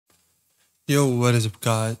Yo, what is up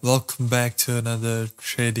guys? Welcome back to another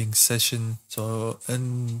trading session. So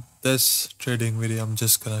in this trading video, I'm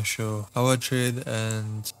just gonna show how I trade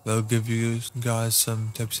and we'll give you guys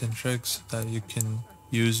some tips and tricks that you can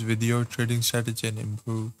use with your trading strategy and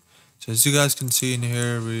improve. So as you guys can see in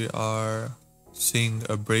here, we are seeing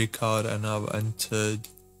a breakout and I've entered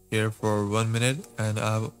here for 1 minute and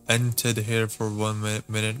I've entered here for 1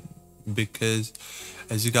 minute because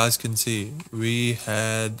as you guys can see, we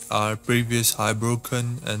had our previous high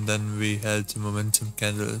broken and then we had some momentum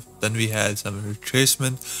candle, then we had some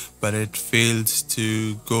retracement, but it failed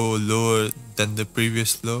to go lower than the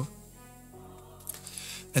previous low,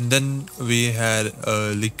 and then we had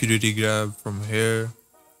a liquidity grab from here,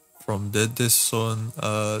 from this zone.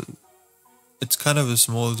 It's kind of a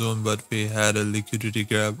small zone, but we had a liquidity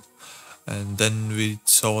grab, and then we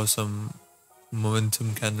saw some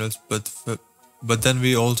momentum candles, but then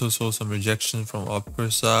we also saw some rejection from upper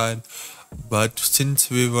side. But since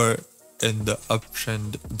we were in the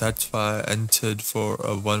uptrend, that's why I entered for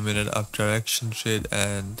a 1 minute up direction trade,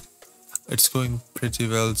 and it's going pretty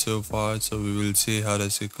well so far, so we will see how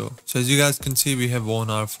does it go. So as you guys can see, we have won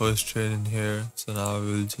our first trade in here, so now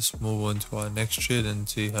we will just move on to our next trade and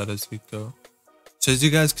see how does it go. So as you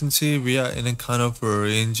guys can see, we are in a kind of a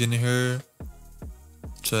range in here.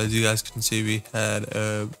 So as you guys can see, we had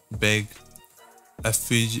a big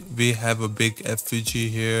FVG, we have a big FVG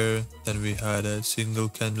here, then we had a single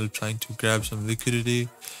candle trying to grab some liquidity,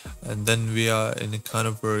 and then we are in a kind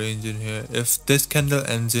of a range in here. If this candle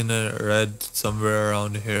ends in a red somewhere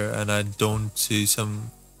around here and I don't see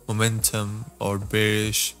some momentum or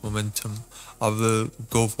bearish momentum, I will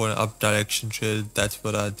go for an up direction trade. That's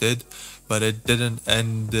what I did, but it didn't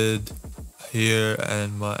ended here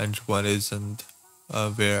and my entry point isn't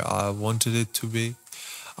where I wanted it to be.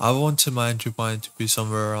 I wanted my entry point to be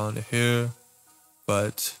somewhere around here,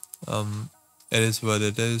 but it is what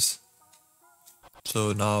it is.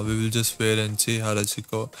 So now we will just wait and see how does it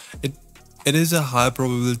go. It is a high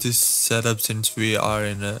probability setup since we are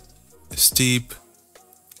in a steep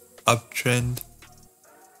uptrend,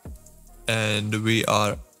 and we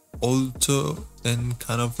are also in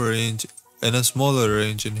kind of a range, in a smaller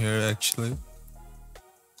range in here actually.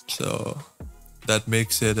 So that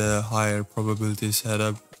makes it a higher probability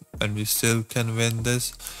setup and we still can win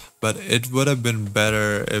this, but it would have been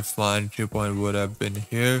better if my entry point would have been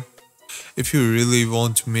here. If you really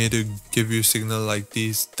want me to give you signal like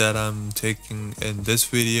these that I'm taking in this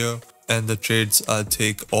video and the trades I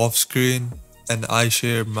take off screen, and I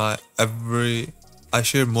share most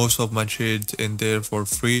of my trades in there for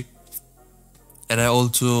free, and I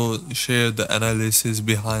also share the analysis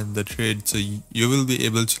behind the trade, so you will be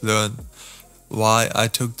able to learn why I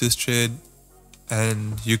took this trade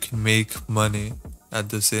and you can make money at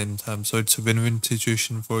the same time. So it's a win-win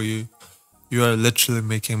situation for you. You are literally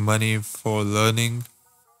making money for learning.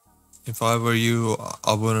 If I were you,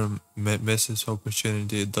 I wouldn't miss this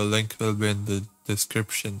opportunity. The link will be in the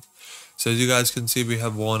description. So as you guys can see, we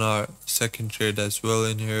have won our second trade as well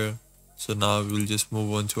in here. So now we'll just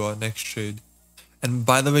move on to our next trade. And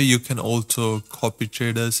by the way, you can also copy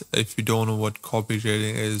trade us if you don't know what copy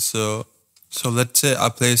trading is. So let's say I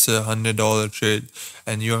place a $100 trade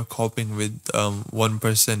and you're copying with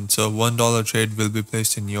 1%. So $1 trade will be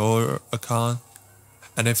placed in your account.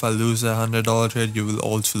 And if I lose a $100 trade, you will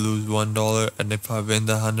also lose $1. And if I win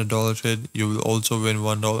the $100 trade, you will also win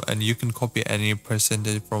 $1. And you can copy any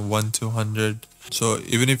percentage from 1 to 100. So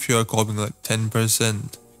even if you are copying like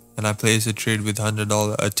 10% and I place a trade with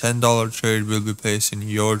 $100, a $10 trade will be placed in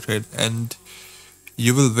your trade and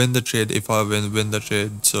you will win the trade if I win the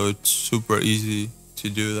trade. So it's super easy to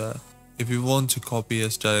do that. If you want to copy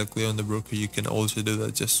us directly on the broker, you can also do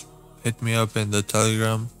that. Just hit me up in the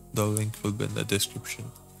Telegram. The link will be in the description.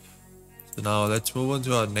 So now let's move on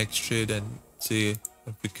to our next trade and see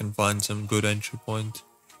if we can find some good entry point.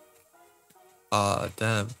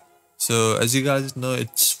 Damn. So as you guys know,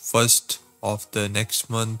 it's first of the next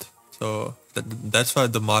month. So that's why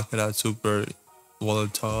the market are super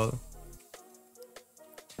volatile.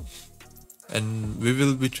 And we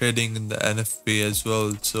will be trading in the NFP as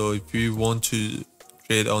well. So if you want to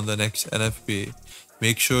trade on the next NFP,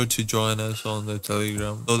 make sure to join us on the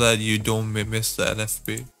Telegram so that you don't miss the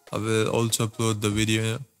NFP. I will also upload the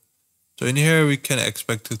video. So in here we can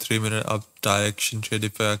expect a 3-minute up direction trade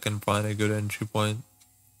if I can find a good entry point.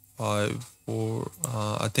 5, 4,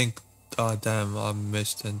 I think, damn, I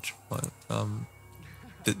missed entry point.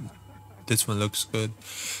 This one looks good.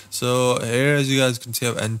 So here, as you guys can see,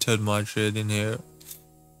 I've entered my trade in here,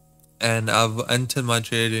 and I've entered my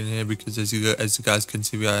trade in here because as you guys can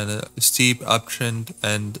see, we are in a steep uptrend,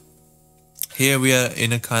 and Here we are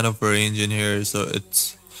in a kind of range in here, so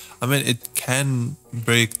I mean, it can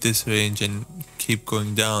break this range and keep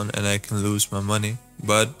going down and I can lose my money.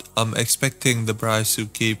 But I'm expecting the price to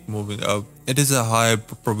keep moving up. It is a high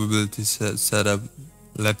probability setup,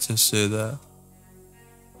 let's just say that.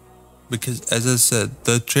 Because as I said,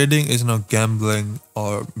 the trading is not gambling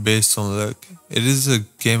or based on luck. It is a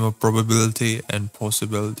game of probability and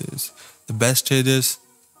possibilities. The best traders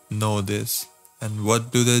know this. And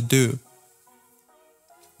what do?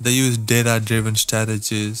 They use data-driven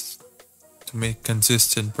strategies to make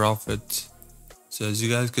consistent profits. So as you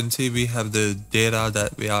guys can see, we have the data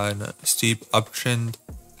that we are in a steep uptrend,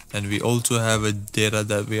 and we also have a data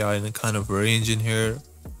that we are in a kind of range in here.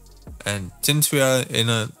 And since we are in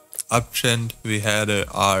a uptrend, we had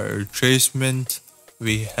our retracement,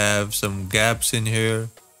 we have some gaps in here,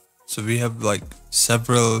 so we have like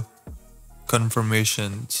several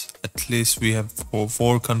confirmations. At least we have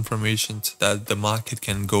four confirmations that the market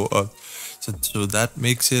can go up. So that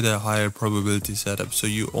makes it a higher probability setup. So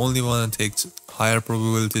you only want to take higher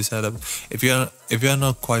probability setup. If you're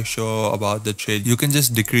not quite sure about the trade, you can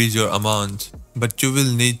just decrease your amount. But you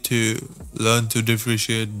will need to learn to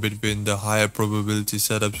differentiate between the higher probability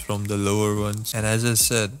setups from the lower ones. And as I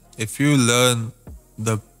said, if you learn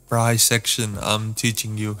the price section I'm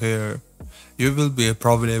teaching you here, you will be a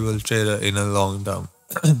profitable trader in a long term.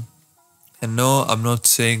 And no, I'm not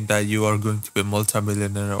saying that you are going to be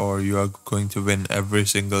multi-millionaire or you are going to win every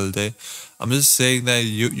single day. I'm just saying that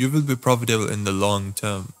you will be profitable in the long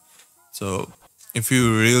term. So if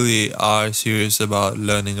you really are serious about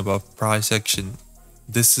learning about price action,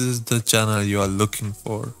 this is the channel you are looking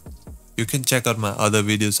for. You can check out my other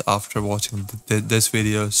videos after watching this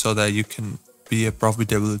video so that you can be a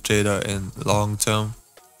profitable trader in long term.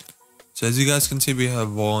 So as you guys can see, we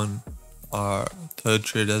have won our third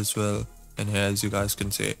trade as well. And here, as you guys can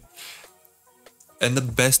see, and the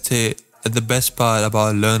best part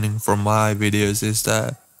about learning from my videos is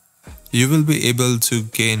that you will be able to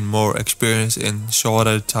gain more experience in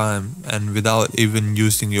shorter time and without even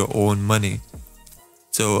using your own money.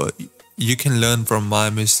 So you can learn from my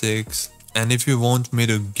mistakes. And if you want me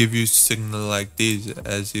to give you signal like these,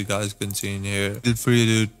 as you guys can see in here, feel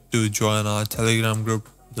free to join our Telegram group.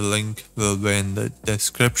 The link will be in the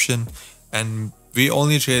description. And we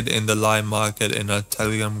only trade in the live market in our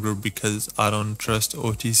Telegram group because I don't trust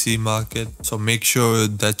OTC market. So make sure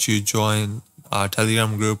that you join our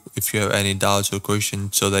Telegram group if you have any doubts or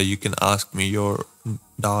questions so that you can ask me your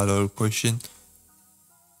doubt or question.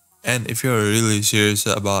 And if you're really serious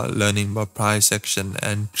about learning about price action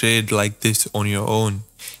and trade like this on your own,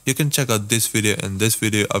 you can check out this video. In this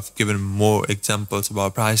video, I've given more examples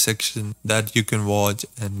about price action that you can watch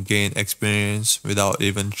and gain experience without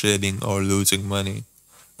even trading or losing money.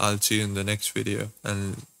 I'll see you in the next video,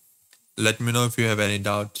 and let me know if you have any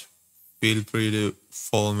doubt. Feel free to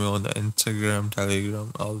follow me on the Instagram,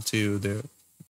 Telegram. I'll see you there.